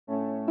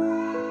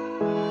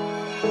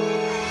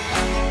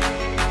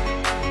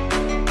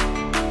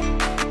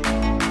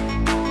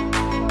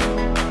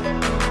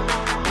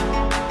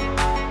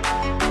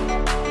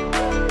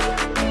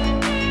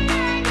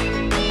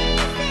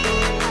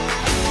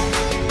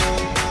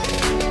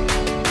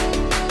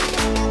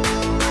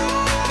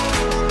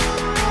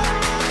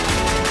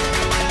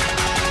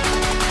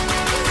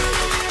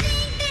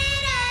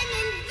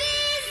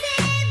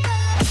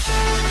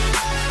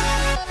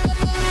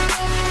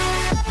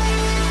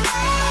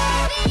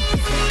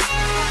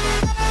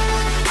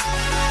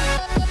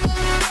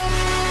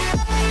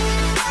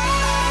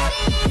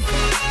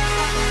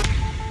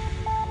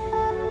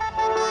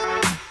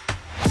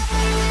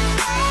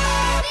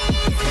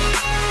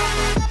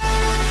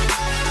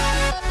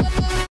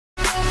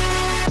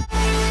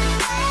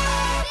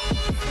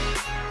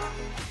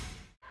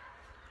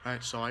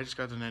Alright, so I just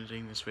got done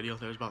editing this video.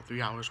 There was about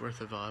 3 hours worth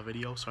of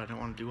video, so I didn't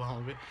want to do all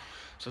of it.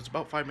 So it's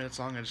about 5 minutes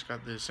long. I just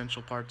got the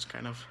essential parts,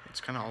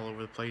 it's kind of all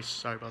over the place.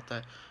 Sorry about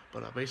that.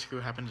 But basically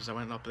what happened is I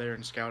went up there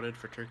and scouted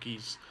for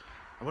turkeys.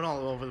 I went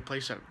all over the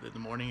place in the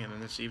morning, and then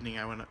this evening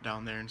I went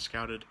down there and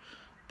scouted.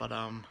 But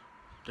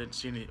didn't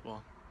see any,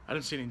 well, I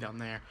didn't see any down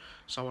there.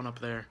 So I went up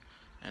there,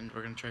 and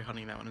we're going to try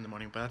hunting that one in the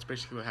morning. But that's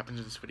basically what happens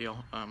in this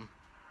video. I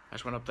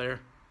just went up there,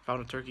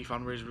 found a turkey,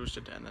 found where he's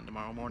roosted, and then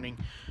tomorrow morning,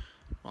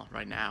 well,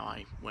 right now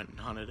I went and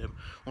hunted him.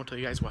 Won't tell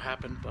you guys what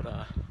happened, but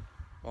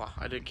well,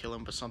 I didn't kill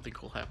him, but something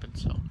cool happened.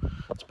 So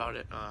that's about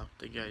it.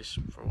 Thank you guys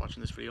for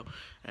watching this video,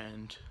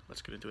 and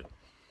let's get into it.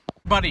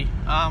 Buddy,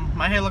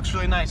 my hair looks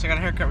really nice. I got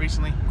a haircut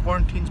recently.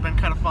 Quarantine's been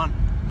kind of fun.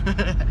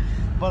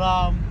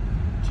 But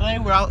today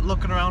we're out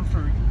looking around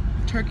for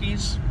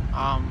turkeys.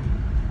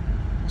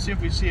 We'll see if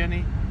we see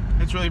any.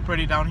 It's really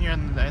pretty down here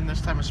in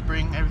this time of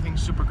spring.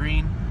 Everything's super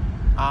green.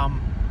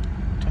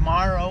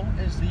 Tomorrow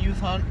is the youth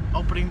hunt,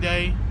 opening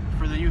day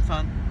for the youth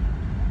hunt.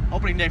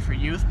 Opening day for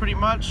youth, pretty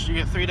much. You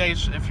get 3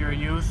 days if you're a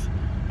youth,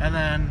 and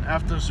then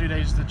after those 3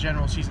 days, the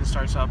general season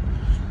starts up.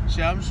 So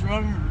yeah, I'm just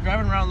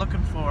driving around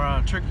looking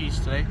for turkeys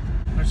today.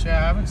 Which,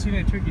 yeah, I haven't seen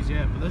any turkeys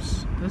yet, but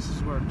this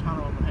is where a ton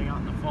of them would hang out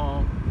in the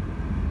fall.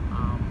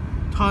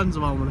 Tons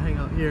of them would hang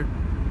out here,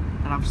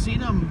 and I've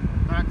seen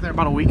them back there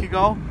about a week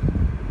ago,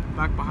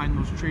 back behind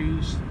those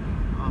trees.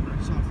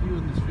 I saw a few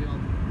in this field.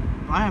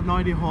 I have no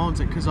idea who owns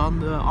it, because on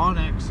the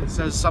Onyx it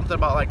says something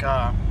about like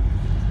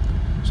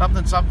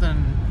something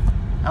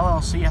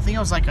LLC. I think it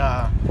was like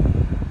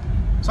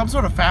some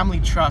sort of family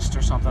trust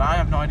or something. I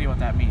have no idea what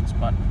that means,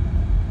 but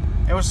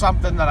it was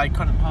something that I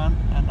couldn't hunt,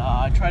 and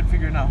I tried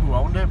figuring out who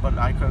owned it, but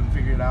I couldn't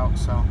figure it out,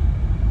 so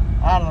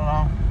I don't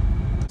know.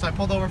 So I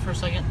pulled over for a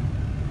second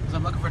because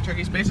I'm looking for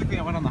turkeys. Basically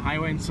I went on the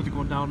highway instead of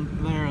going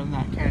down there in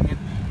that canyon,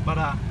 but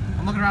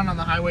I'm looking around on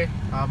the highway.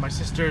 My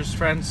sister's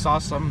friends saw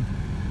some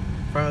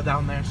further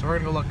down there, so we're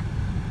gonna go look.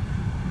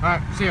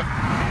 Alright, see ya.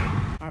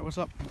 Alright, what's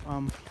up?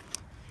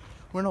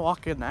 We're gonna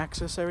walk in the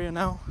access area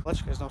now. I'll let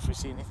you guys know if we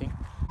see anything.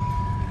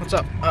 What's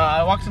up?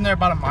 I walked in there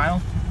about a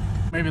mile,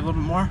 maybe a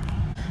little bit more.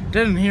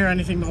 Didn't hear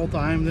anything the whole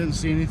time, didn't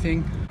see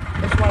anything.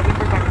 That's why I didn't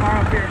bring my car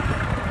up here.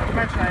 Not to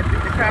mention I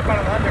beat the crap out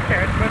of the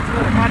undercarriage, but it's a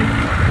little muddy.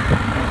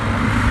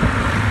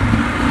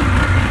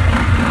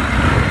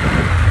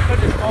 Could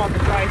just go on the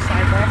dry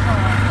side, but that's not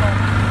what I'm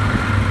going.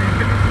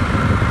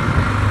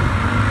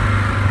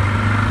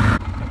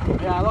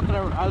 Yeah,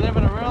 I live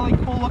in a really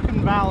cool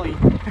looking valley.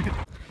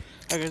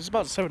 Okay, it's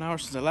about 7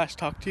 hours since I last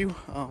talked to you.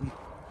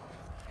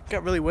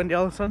 Got really windy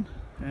all of a sudden,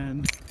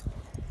 and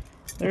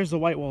there's the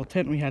white wall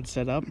tent we had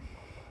set up.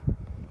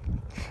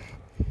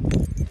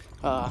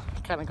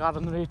 Kind of got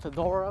underneath the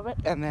door of it,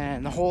 and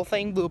then the whole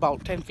thing blew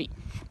about 10 feet.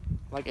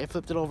 Like, I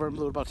flipped it over and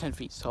blew it about 10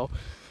 feet, so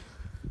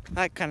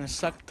that kind of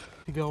sucked.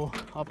 To go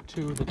up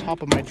to the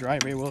top of my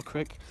driveway real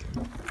quick.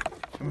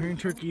 I'm hearing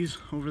turkeys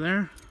over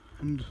there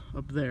and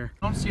up there.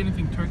 I don't see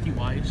anything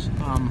turkey-wise,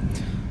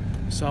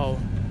 so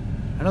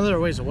I know they're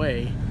a ways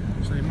away,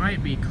 so they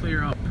might be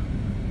clear up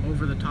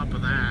over the top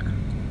of that,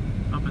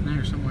 up in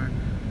there somewhere.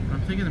 But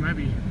I'm thinking they might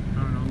be,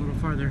 I don't know, a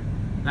little farther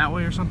that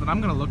way or something. I'm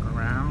gonna look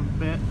around a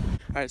bit.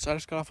 Alright, so I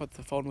just got off with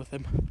the phone with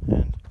him,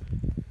 and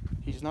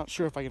he's not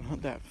sure if I can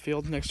hunt that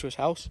field next to his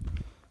house,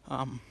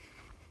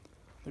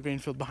 the grain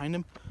field behind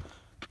him,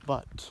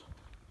 but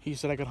he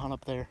said I could hunt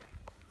up there,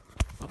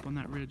 up on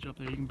that ridge up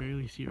there. You can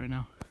barely see it right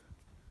now.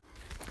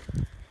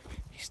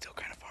 He's still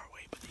kind of far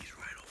away, but he's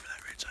right over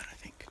that ridge line, I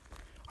think.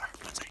 Or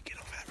once I get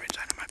over that ridge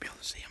line, I might be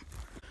able to see him.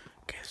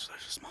 Okay, so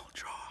there's a small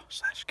draw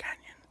 /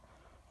 canyon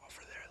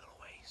over there a little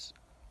ways.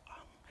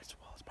 It's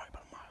probably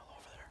about a mile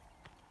over there.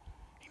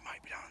 He might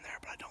be down there,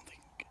 but I don't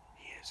think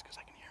he is, because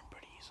I can hear him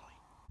pretty easily.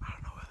 I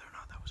don't know whether or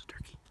not that was a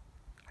turkey.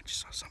 I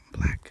just saw something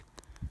black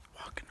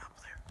walking up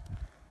there.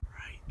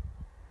 Right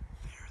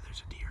there,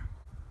 there's a deer.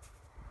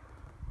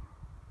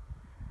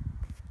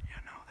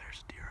 Yeah, no,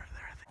 there's a deer right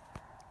there, I think.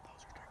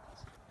 Those are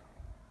turkeys.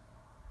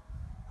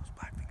 Those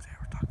black things they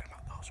were talking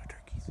about, those are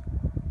turkeys.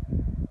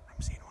 I'm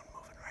seeing one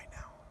moving right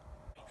now.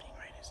 The thing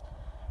right is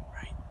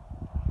right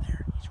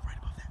there. He's right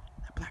above that.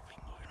 That black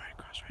thing moving right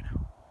across right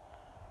now.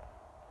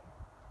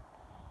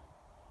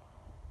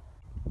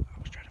 I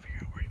was trying to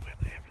figure out where he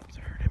went. I haven't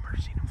heard him or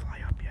seen him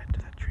fly up yet to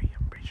that tree.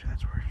 I'm pretty sure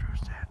that's where his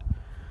roost's at.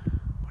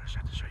 But I just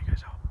have to show you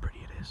guys how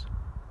pretty it is.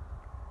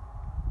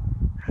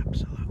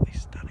 Absolutely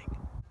stunning.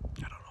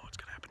 I don't know what's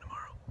gonna happen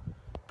tomorrow.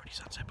 Pretty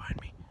sunset behind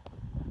me.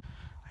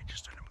 I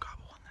just heard him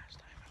gobble one last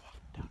time. I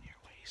walked down here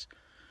ways.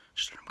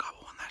 Just heard him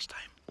gobble one last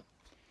time.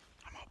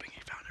 I'm hoping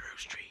he found a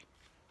roost tree.